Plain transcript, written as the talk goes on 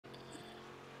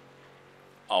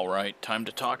All right, time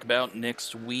to talk about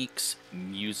next week's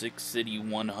Music City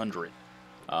 100.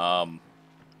 Um,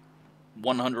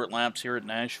 100 laps here at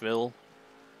Nashville.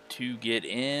 To get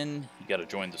in, you got to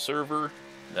join the server.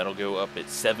 That'll go up at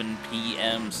 7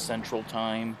 p.m. Central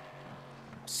Time,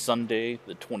 Sunday,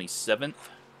 the 27th.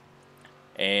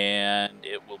 And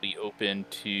it will be open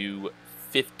to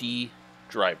 50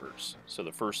 drivers. So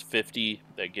the first 50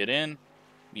 that get in,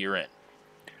 you're in.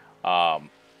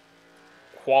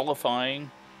 Qualifying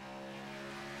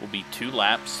will be 2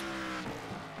 laps.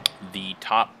 The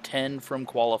top 10 from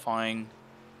qualifying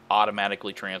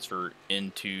automatically transfer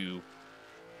into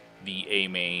the A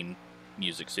main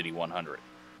Music City 100.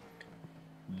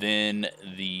 Then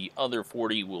the other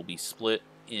 40 will be split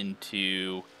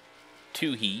into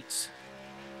 2 heats,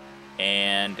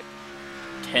 and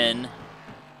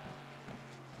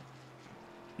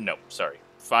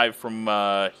 5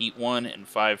 from Heat 1 and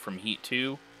 5 from Heat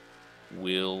 2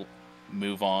 will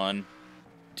move on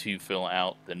to fill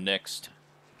out the next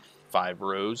 5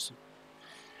 rows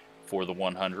for the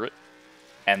 100.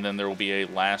 And then there will be a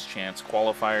last chance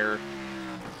qualifier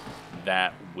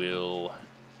that will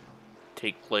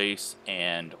take place,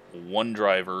 and 1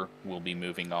 driver will be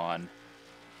moving on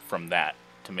from that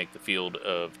to make the field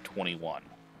of 21.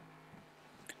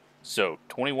 So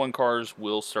 21 cars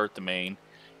will start the main.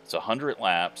 It's 100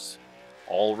 laps.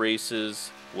 All races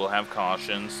will have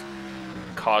cautions.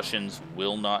 Cautions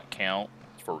will not count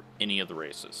for any of the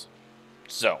races.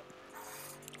 So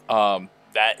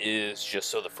that is just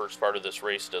so the first part of this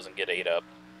race doesn't get ate up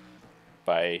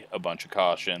by a bunch of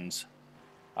cautions.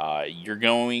 You're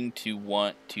going to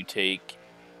want to take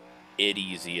it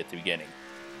easy at the beginning.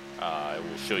 I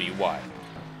will show you why.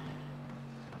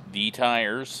 The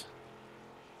tires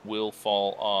will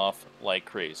fall off like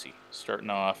crazy. Starting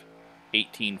off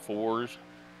 18.4s,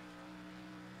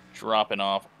 dropping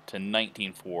off to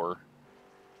 19.4,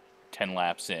 10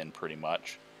 laps in pretty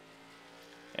much.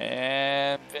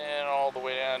 And then all the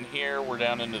way down here, we're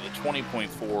down into the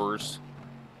 20.4s,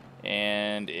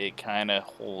 and it kind of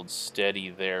holds steady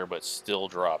there, but still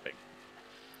dropping.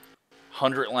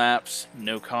 100 laps,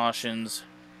 no cautions,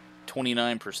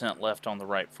 29% left on the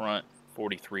right front,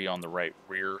 43 on the right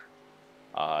rear.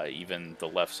 Even the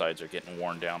left sides are getting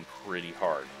worn down pretty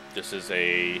hard. This is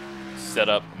a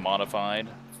setup modified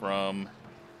from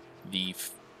the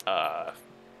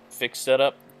fixed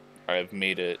setup. I've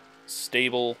made it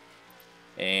stable,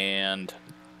 and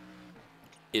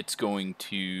it's going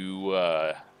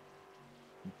to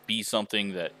be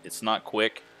something that it's not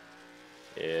quick,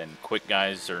 and quick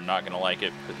guys are not going to like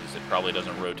it because it probably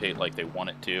doesn't rotate like they want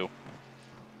it to,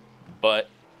 but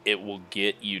it will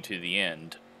get you to the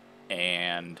end,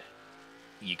 and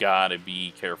you got to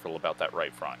be careful about that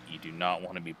right front. You do not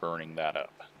want to be burning that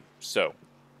up. So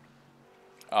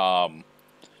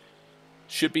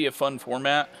should be a fun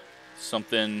format,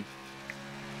 something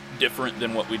different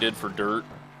than what we did for dirt,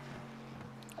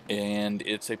 and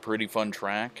it's a pretty fun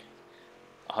track.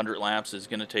 100 laps is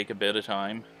going to take a bit of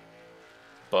time,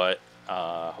 but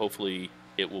hopefully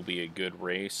it will be a good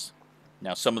race.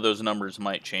 Now, some of those numbers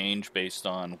might change based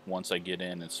on once I get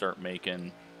in and start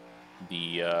making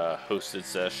the hosted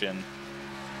session.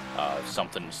 If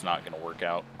something's not going to work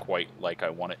out quite like I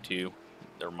want it to,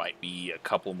 there might be a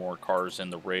couple more cars in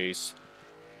the race.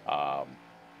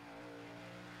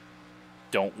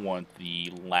 Don't want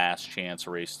the last chance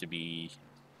race to be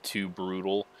too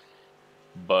brutal,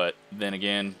 but then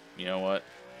again, you know what,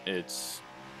 it's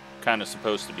kind of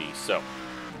supposed to be. So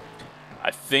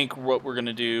I think what we're going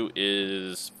to do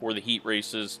is, for the heat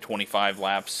races, 25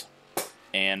 laps,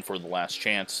 and for the last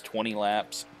chance, 20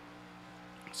 laps.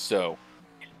 So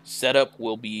setup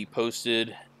will be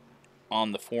posted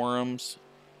on the forums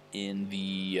in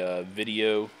the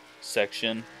video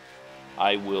section.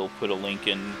 I will put a link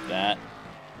in that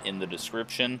in the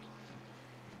description,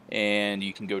 and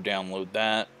you can go download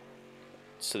that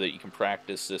so that you can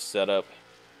practice this setup.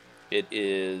 It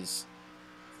is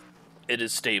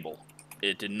stable.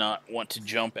 It did not want to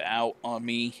jump out on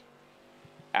me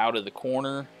out of the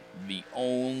corner. The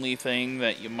only thing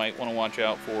that you might want to watch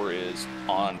out for is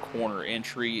on corner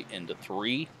entry into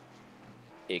 3.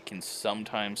 It can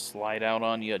sometimes slide out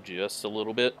on you just a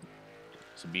little bit,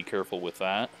 so be careful with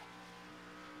that.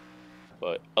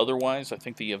 But otherwise, I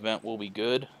think the event will be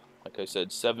good. Like I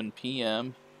said, 7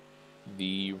 p.m.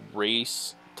 The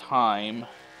race time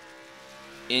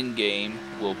in-game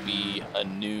will be a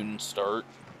noon start.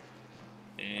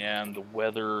 And the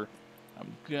weather,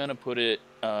 I'm going to put it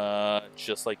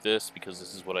just like this because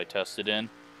this is what I tested in.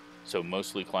 So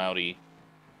mostly cloudy,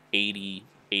 80,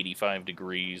 85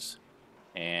 degrees,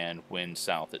 and wind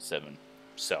south at 7.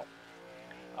 So,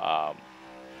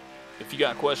 if you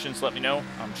got questions, let me know.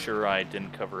 I'm sure I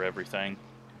didn't cover everything,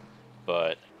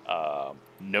 but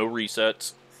no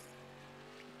resets,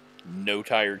 no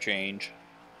tire change.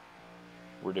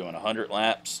 We're doing 100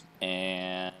 laps,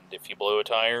 and if you blow a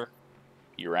tire,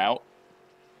 you're out.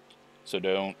 So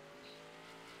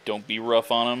don't be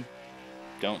rough on them.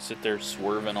 Don't sit there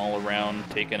swerving all around,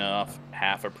 taking off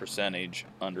half a percentage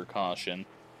under caution.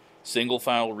 Single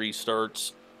file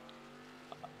restarts,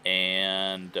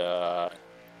 and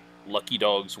lucky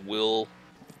dogs will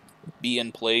be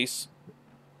in place.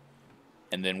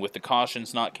 And then with the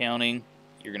cautions not counting,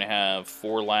 you're going to have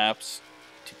 4 laps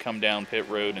to come down pit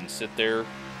road and sit there,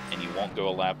 and you won't go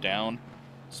a lap down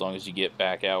as long as you get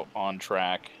back out on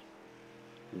track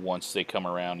once they come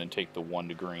around and take the 1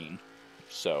 to green.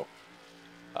 So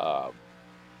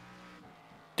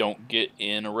don't get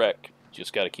in a wreck.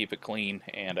 Just got to keep it clean.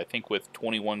 And I think with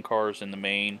 21 cars in the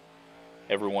main,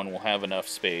 everyone will have enough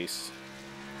space.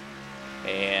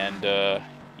 And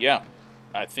yeah,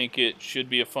 I think it should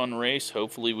be a fun race.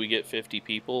 Hopefully we get 50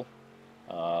 people.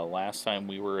 Last time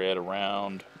we were at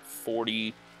around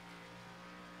 40.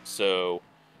 So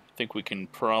I think we can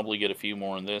probably get a few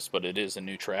more in this, but it is a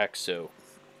new track, so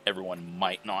everyone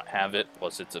might not have it.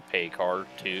 Plus it's a pay car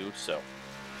too, so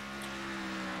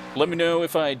let me know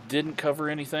if I didn't cover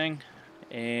anything,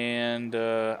 and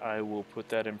I will put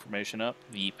that information up.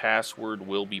 The password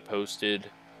will be posted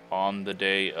on the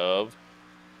day of.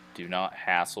 Do not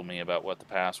hassle me about what the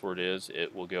password is.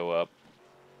 It will go up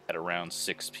at around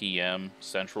 6 p.m.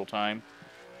 Central Time.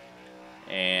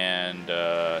 And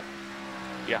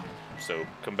yeah, so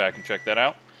come back and check that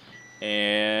out.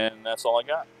 And that's all I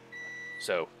got.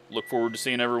 So look forward to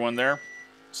seeing everyone there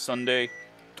Sunday,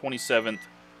 27th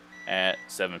at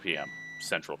 7 p.m.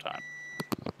 Central Time.